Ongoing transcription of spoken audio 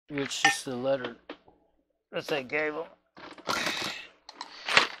It's just the letter that they gave them.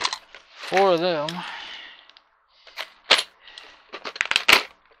 4 of them.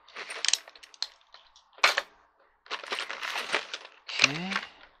 Okay.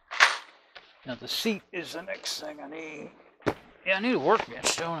 Now the seat is the next thing I need. Yeah, I need a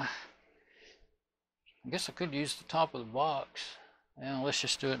workbench, don't I? I guess I could use the top of the box. Yeah, let's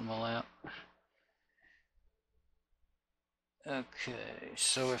just do it in my lap. Okay,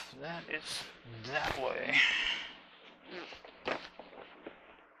 so if that is that way.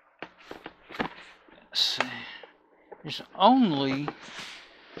 Let's see. There's only...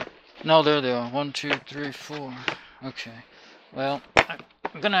 No, there they are. 1, 2, 3, 4. Okay. Well,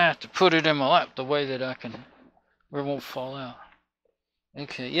 I'm gonna have to put it in my lap the way that I can, where it won't fall out.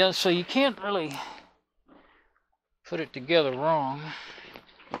 Okay, yeah, so you can't really put it together wrong.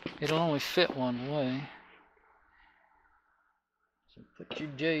 It'll only fit one way. So put your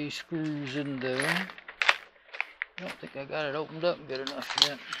J screws in there. I don't think I got it opened up good enough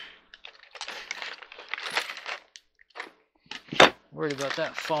yet. Worried about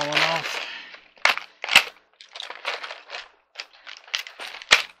that falling off.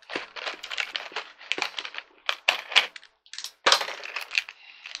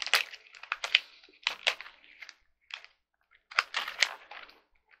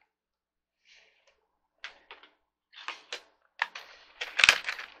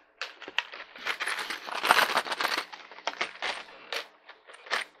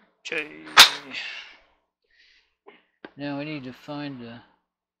 Okay. Now we need to find a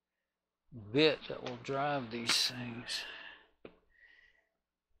bit that will drive these things.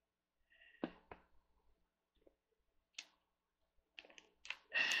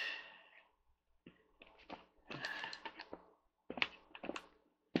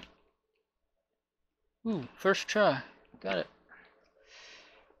 Ooh, first try. Got it.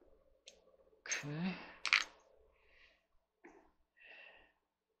 Okay.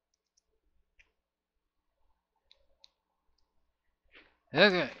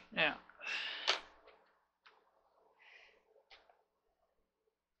 Okay, now.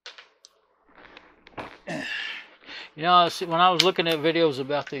 You know, when I was looking at videos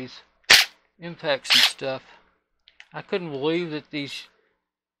about these impacts and stuff, I couldn't believe that these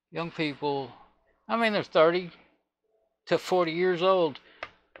young people, I mean, they're 30 to 40 years old,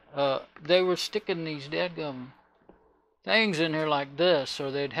 they were sticking these dadgum things in here like this,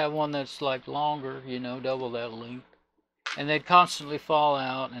 or they'd have one that's like longer, you know, double that length, and they'd constantly fall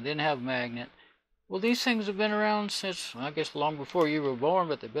out, and they didn't have a magnet. Well, these things have been around since, I guess, long before you were born,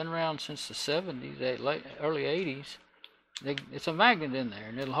 but they've been around since the 70s, early 80s. It's a magnet in there,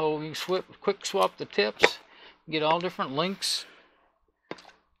 and it'll hold. You can quick swap the tips, get all different lengths.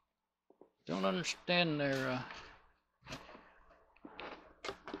 Don't understand their.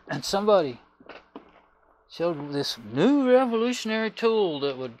 And somebody showed this new revolutionary tool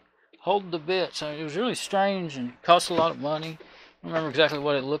that would hold the bits. I mean, it was really strange and it cost a lot of money. I don't remember exactly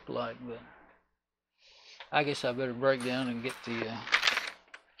what it looked like, but I guess I better break down and get the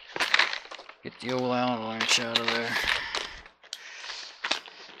old Allen wrench out of there.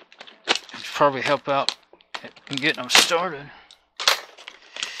 It'd probably help out in getting them started.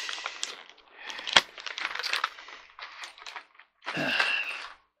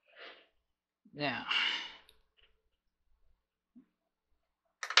 Now,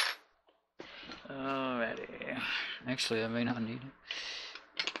 alrighty. Actually, I may not need it.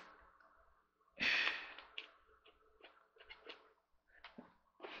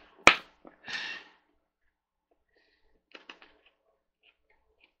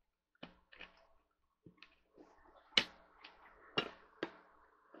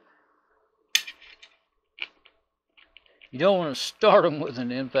 You don't want to start them with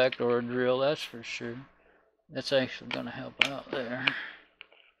an impact or a drill, that's for sure. That's actually going to help out there.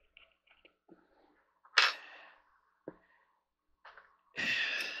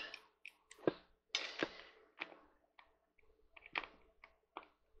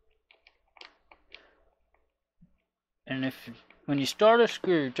 And when you start a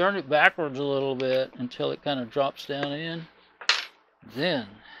screw, turn it backwards a little bit until it kind of drops down in. Then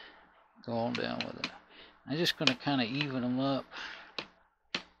go on down with it. I'm just going to kind of even them up.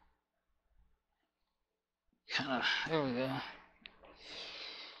 There we go.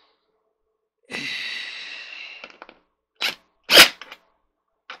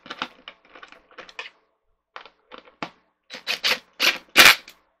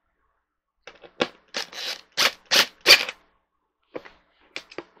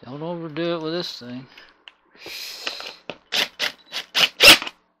 Don't overdo it with this thing. It's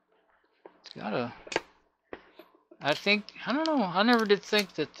got a... I don't know, I never did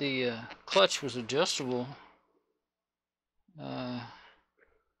think that the clutch was adjustable. I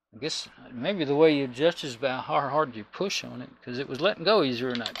guess maybe the way you adjust is by how hard you push on it, because it was letting go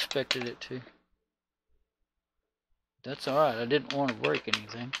easier than I expected it to. That's alright, I didn't want to break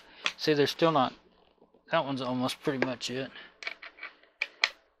anything. See, they're still not, that one's almost pretty much it.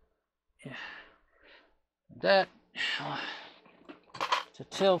 Yeah. That, to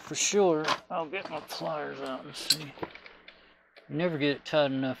tell for sure, I'll get my pliers out and see. You never get it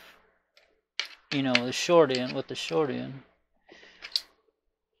tight enough, you know, the short end, with the short end.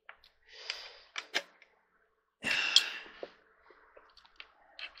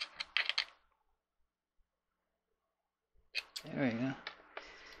 There we go.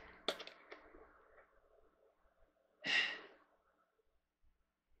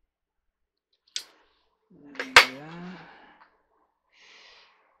 There you go.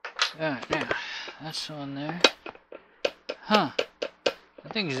 Alright, now, that's on there. Huh. I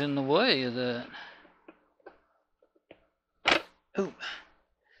think he's in the way of that. Ooh.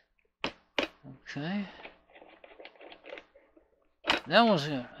 Okay. That was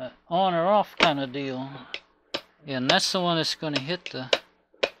an on or off kind of deal. Yeah, and that's the one that's going to hit the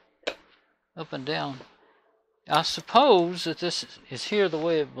up and down. I suppose that this is here the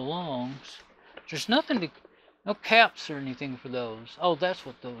way it belongs. There's nothing to, no caps or anything for those. Oh, that's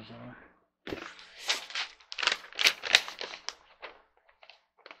what those are.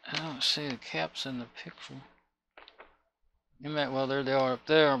 I don't see the caps in the picture. You might, well, there they are up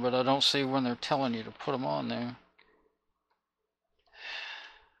there, but I don't see when they're telling you to put them on there.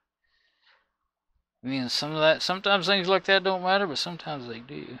 I mean, sometimes things like that don't matter, but sometimes they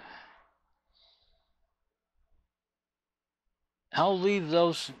do. I'll leave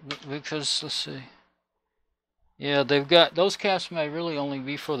those because, let's see. Yeah, they've got, those caps may really only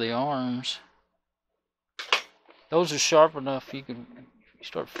be for the arms. Those are sharp enough, you can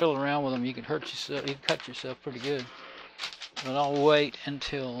start fiddling around with them, you can hurt yourself, you can cut yourself pretty good. But I'll wait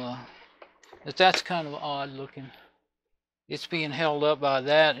until, that's kind of odd looking. It's being held up by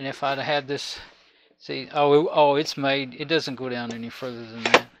that, and if I'd had this, see, oh, it's made, it doesn't go down any further than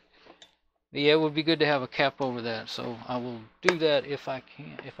that. But yeah, it would be good to have a cap over that, so I will do that if I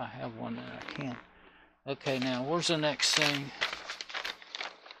can, if I have one that I can. Okay, now, where's the next thing?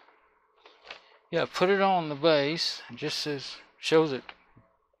 Yeah, put it on the base. It just says, shows it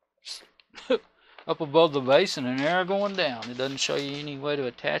up above the base and an arrow going down. It doesn't show you any way to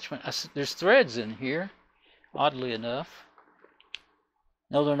attachment. There's threads in here, oddly enough.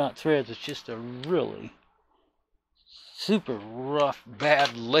 No, they're not threads. It's just a really super rough,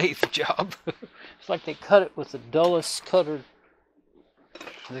 bad lathe job. It's like they cut it with the dullest cutter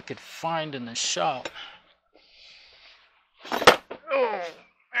they could find in the shop. Oh,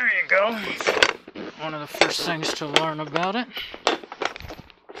 there you go. One of the first things to learn about it.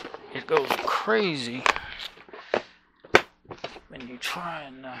 It goes crazy when you try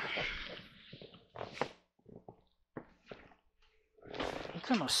and I'm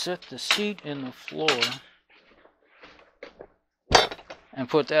gonna set the seat in the floor and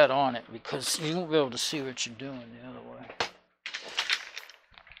put that on it because you won't be able to see what you're doing the other way.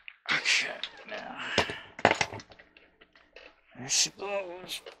 Okay, now there she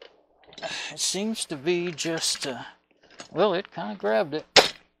goes. It seems to be just well, it kind of grabbed it.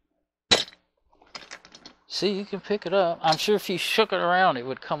 See, you can pick it up. I'm sure if you shook it around, it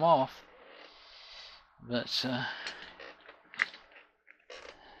would come off. But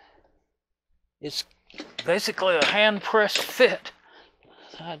it's basically a hand-pressed fit.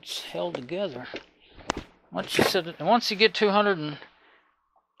 It's held together. Once you get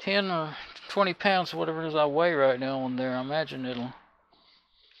 210 or 20 pounds, whatever it is I weigh right now on there, I imagine it'll.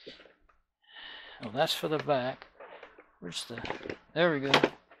 Oh, that's for the back. Where's the? There we go.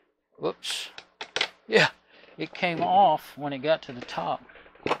 Whoops. Yeah, it came off when it got to the top.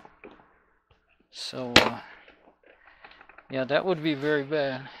 So, yeah, that would be very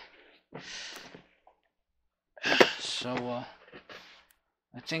bad. So,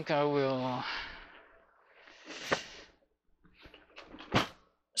 I think I will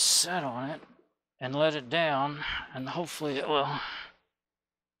set on it and let it down, and hopefully it will.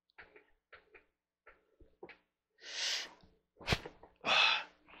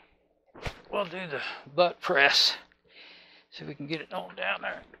 We'll do the butt press. See if we can get it on down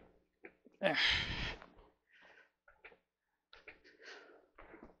there. There.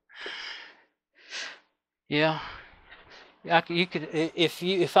 Yeah. You could,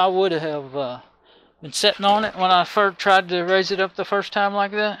 if I would have been sitting on it when I first tried to raise it up the first time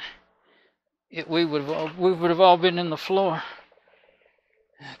like that, we would have all been in the floor.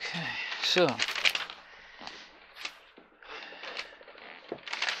 Okay, so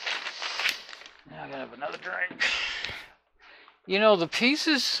I gotta have another drink. You know, the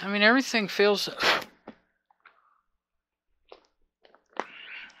pieces, I mean, everything feels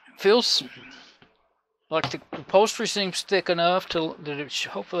like the upholstery seems thick enough that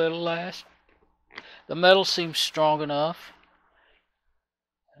hopefully it'll last. The metal seems strong enough.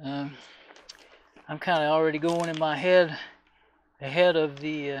 I'm kind of already going in my head ahead of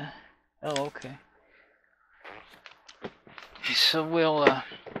the. Oh, okay. So we'll go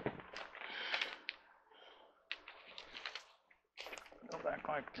back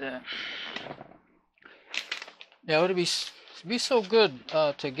like that. Yeah, it would be so good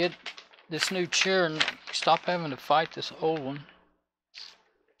to get this new chair and stop having to fight this old one.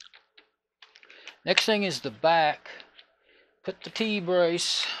 Next thing is the back. Put the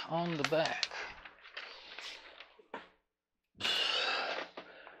T-brace on the back.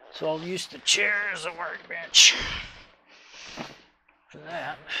 So I'll use the chair as a workbench for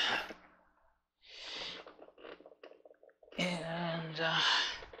that. And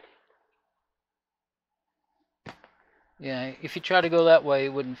yeah, if you try to go that way,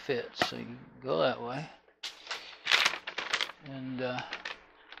 it wouldn't fit. So you go that way. And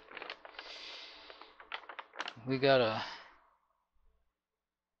we got a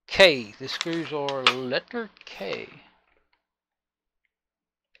K. The screws are letter K.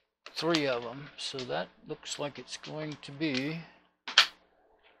 3 of them. So that looks like it's going to be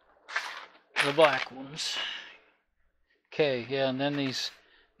the black ones. K, yeah, and then these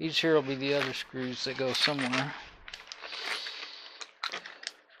here will be the other screws that go somewhere.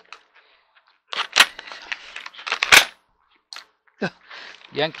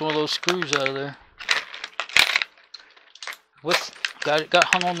 Yanked one of those screws out of there. Got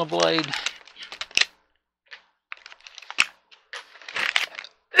hung on the blade.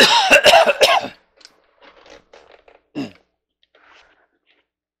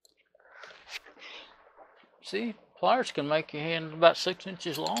 See, pliers can make your hand about 6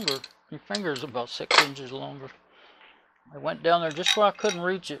 inches longer. Your fingers about 6 inches longer. I went down there just where I couldn't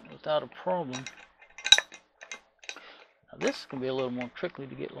reach it without a problem. Now this can be a little more tricky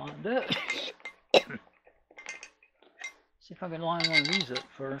to get lined up. See if I can line one of these up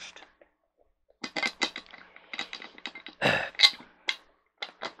first.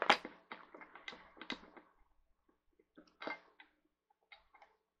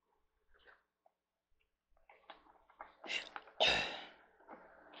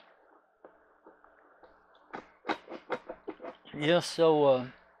 Yeah, so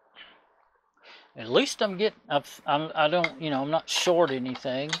at least I'm getting. I don't, you know, I'm not short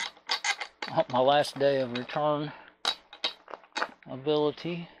anything on my last day of return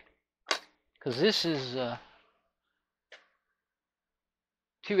ability, because this is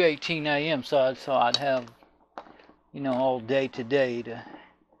 2:18 a.m. So I'd have, you know, all day today to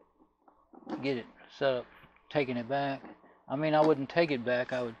get it set up. Taking it back. I mean, I wouldn't take it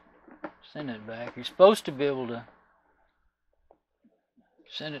back. I would send it back. You're supposed to be able to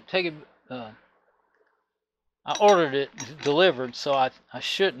send it. Take it. I ordered it delivered, so I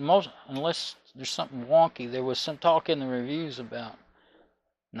shouldn't, unless there's something wonky. There was some talk in the reviews about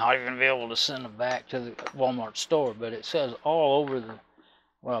not even be able to send it back to the Walmart store, but it says all over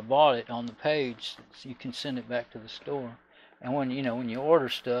where I bought it on the page, so you can send it back to the store. And when you order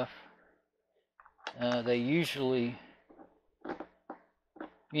stuff, they usually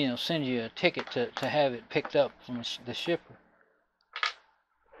send you a ticket to have it picked up from the shipper.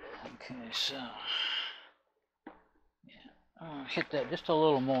 Okay, so I'm going to hit that just a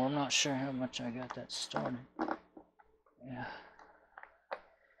little more. I'm not sure how much I got that started. Yeah.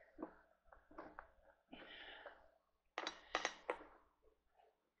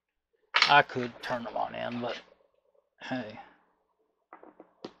 I could turn them on in, but hey.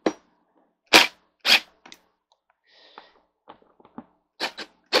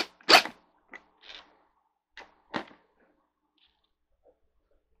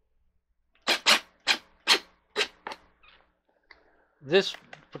 This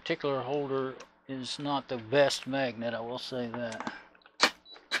particular holder is not the best magnet, I will say that.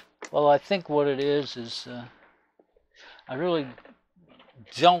 Well, I think what it is I really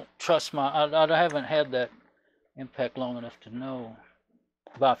don't trust I haven't had that impact long enough to know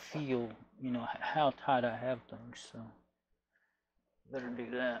by feel, how tight I have things, so better do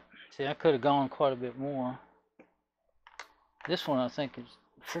that. See, I could have gone quite a bit more. This one I think is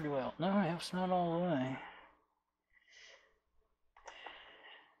pretty well. No, it's not all the way.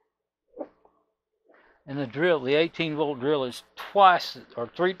 And the drill, the 18-volt drill, is twice or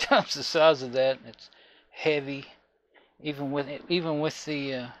 3 times the size of that, and it's heavy. Even with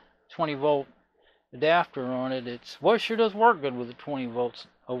the 20-volt adapter on it. Well, it sure does work good with the 20 volts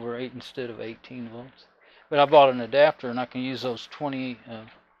over 8 instead of 18 volts. But I bought an adapter and I can use those 20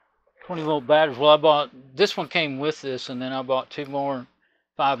 volt batteries. Well, this one came with this, and then I bought 2 more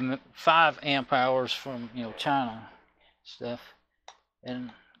 5 amp hours from China stuff.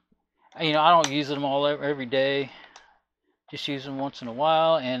 And I don't use them all every day. Just use them once in a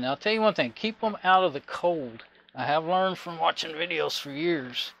while. And I'll tell you one thing: keep them out of the cold. I have learned from watching videos for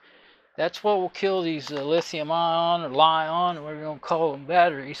years. That's what will kill these lithium ion or Li-ion, or whatever you want to call them,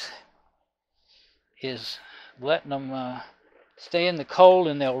 batteries. Is letting them stay in the cold,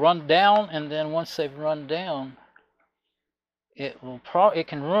 and they'll run down. And then once they've run down, it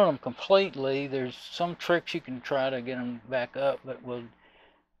can ruin them completely. There's some tricks you can try to get them back up, but we'll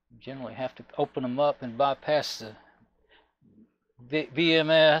generally have to open them up and bypass the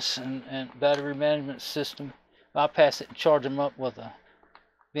BMS and battery management system. Bypass it and charge them up with a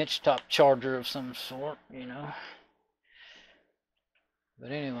benchtop charger of some sort,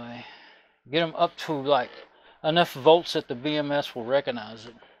 But anyway, get them up to like enough volts that the BMS will recognize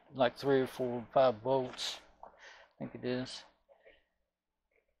it, like 3 or 4 or 5 volts, I think it is.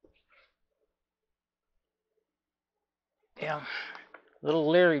 Yeah, a little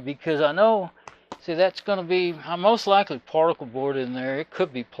leery because I know, see, that's going to be most likely particle board in there. It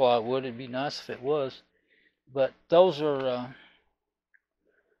could be plywood. It'd be nice if it was. But those are,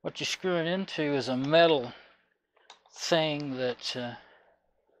 what you're screwing into is a metal thing that,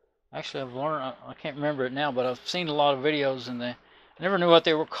 actually I've learned, I can't remember it now, but I've seen a lot of videos, and I never knew what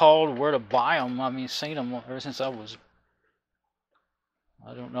they were called or where to buy them. I mean, seen them ever since I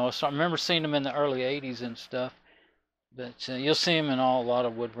don't know. So I remember seeing them in the early 80s and stuff. But you'll see them in a lot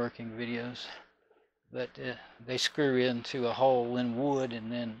of woodworking videos. But they screw into a hole in wood, and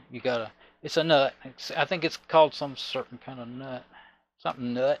then you gotta, it's a nut. I think it's called some certain kind of nut.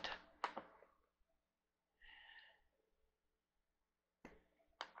 Something nut.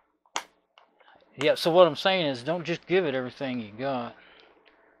 Yeah, so what I'm saying is don't just give it everything you got.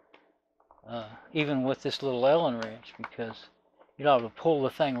 Even with this little Allen wrench, because you have to pull the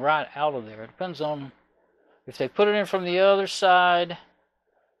thing right out of there. It depends on if they put it in from the other side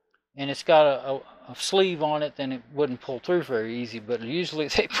and it's got a sleeve on it, then it wouldn't pull through very easy. But usually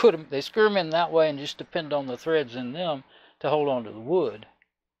they screw them in that way and just depend on the threads in them to hold on to the wood.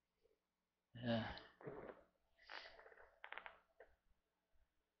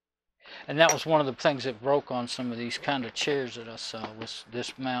 And that was one of the things that broke on some of these kind of chairs that I saw, was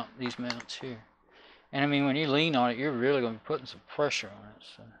these mounts here. And I mean, when you lean on it, you're really going to be putting some pressure on it.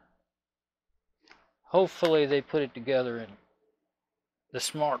 So hopefully they put it together in the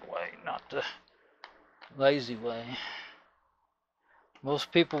smart way, not the lazy way.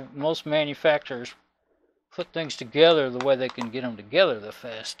 Most manufacturers put things together the way they can get them together the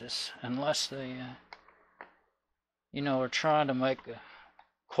fastest, unless they, are trying to make a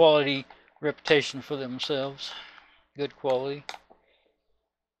quality reputation for themselves. Good quality.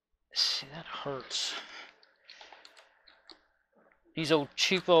 See, that hurts. These old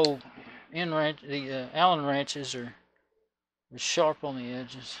cheapo the Allen wrenches are sharp on the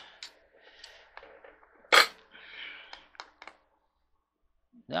edges.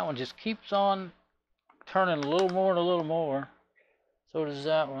 That one just keeps on turning a little more and a little more. So does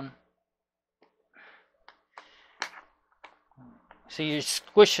that one. See, you're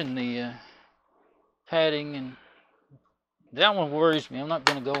squishing the padding, and that one worries me. I'm not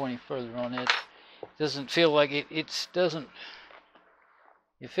going to go any further on it. It doesn't feel like it doesn't.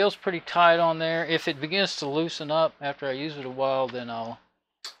 It feels pretty tight on there. If it begins to loosen up after I use it a while, then I'll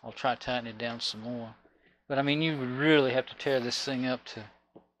try tightening it down some more. But I mean, you would really have to tear this thing up to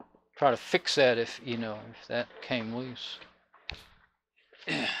try to fix that if that came loose.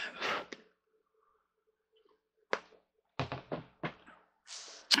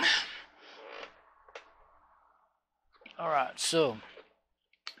 All right, so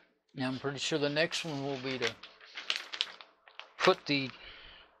now I'm pretty sure the next one will be to put the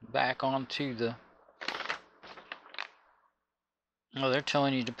back onto the, they're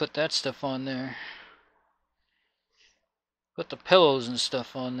telling you to put that stuff on there. Put the pillows and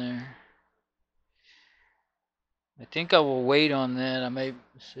stuff on there. I think I will wait on that. I may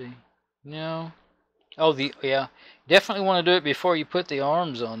see. No. Oh, yeah. Definitely want to do it before you put the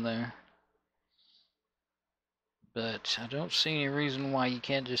arms on there. But I don't see any reason why you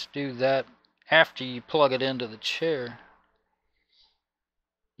can't just do that after you plug it into the chair.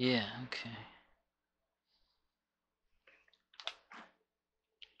 Yeah, okay.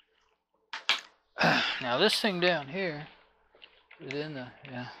 Now this thing down here, within the,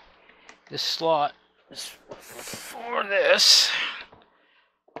 this slot is for this.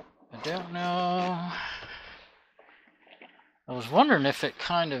 And don't know. I was wondering if it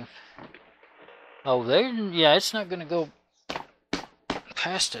kind of... Oh, yeah, it's not going to go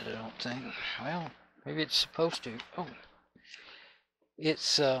past it, I don't think. Well, maybe it's supposed to. Oh.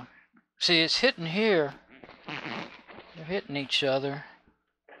 It's, see, it's hitting here. They're hitting each other.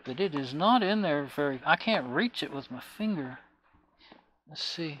 But it is not in there very... I can't reach it with my finger. Let's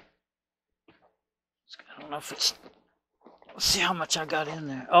see. I don't know if it's... Let's see how much I got in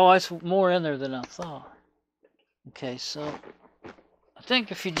there. Oh, it's more in there than I thought. Okay, so... I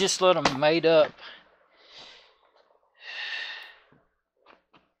think if you just let them mate up,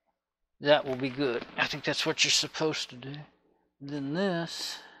 that will be good. I think that's what you're supposed to do. And then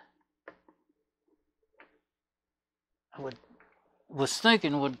this... I was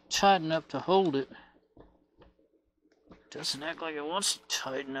thinking would tighten up to hold it. Doesn't act like it wants to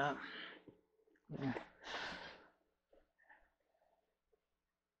tighten up. Yeah.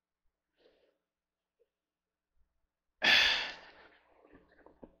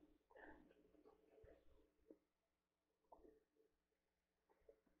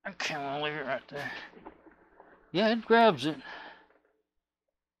 Okay, I'm gonna leave it right there. Yeah, it grabs it.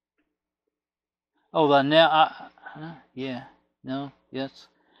 Oh, but now yeah, no, yes.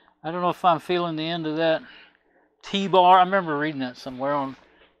 I don't know if I'm feeling the end of that T-bar. I remember reading that somewhere on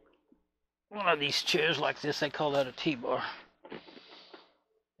one of these chairs like this. They call that a T-bar.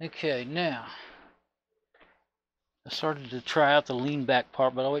 Okay, now I started to try out the lean back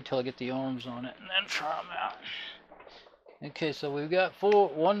part, but I'll wait till I get the arms on it and then try them out. Okay, so we've got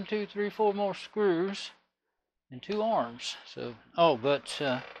 1, 2, 3, 4 more screws and 2 arms. So, oh, but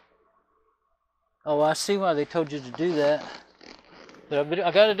oh, I see why they told you to do that. But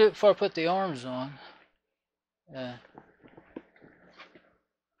I got to do it before I put the arms on.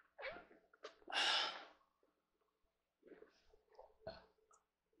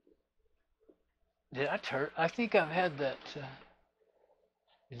 Did I turn? I think I've had that.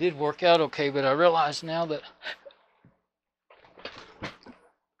 It did work out okay, but I realize now that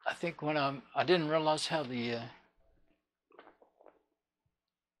I think when I didn't realize how the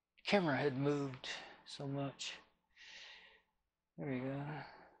camera had moved so much. There you go.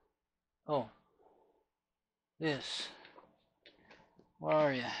 Oh, this. Where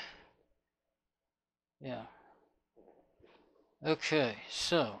are you? Yeah. Okay,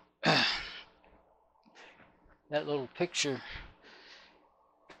 so that little picture,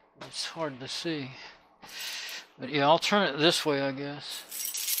 it's hard to see. But yeah, I'll turn it this way, I guess.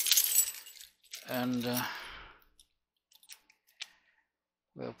 And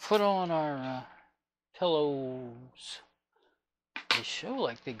we'll put on our pillows. They show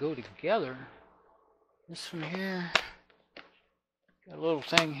like they go together. This one here, got a little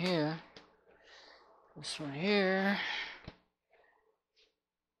thing here. This one here.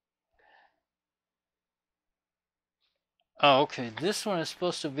 Oh, okay, this one is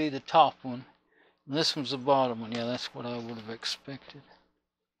supposed to be the top one. And this one's the bottom one. Yeah, that's what I would have expected.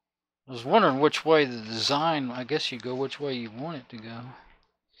 I was wondering which way the design, I guess you go which way you want it to go.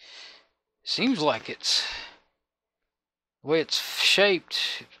 Seems like it's, the way it's shaped,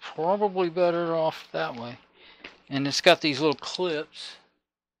 it's probably better off that way. And it's got these little clips.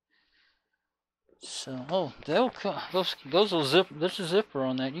 So, oh, those will zip, there's a zipper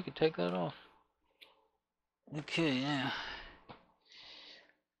on that. You can take that off. Okay, yeah.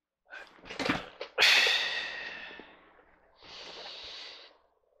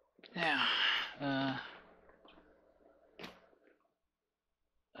 Now,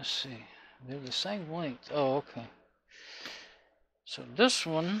 let's see. They're the same length. Oh, okay. So this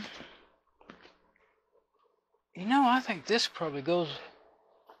one, you know, I think this probably goes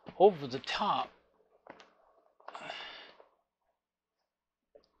over the top.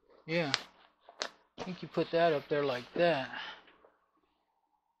 Yeah. I think you put that up there like that.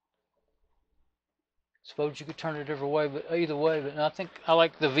 Suppose you could turn it every way, but either way. But I think I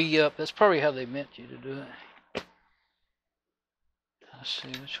like the V up. That's probably how they meant you to do it. Let's see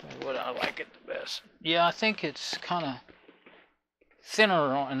which way would I like it the best. Yeah, I think it's kind of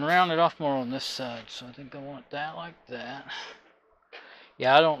thinner and rounded off more on this side. So I think I want that like that.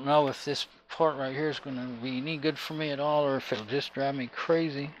 Yeah, I don't know if this part right here is going to be any good for me at all, or if it'll just drive me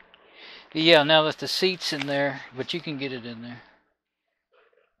crazy. But yeah, now that the seat's in there, but you can get it in there.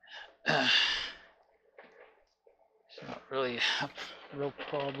 It's not really a real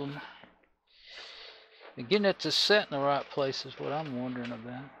problem. And getting it to set in the right place is what I'm wondering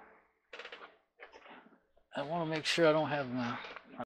about. I want to make sure I don't have my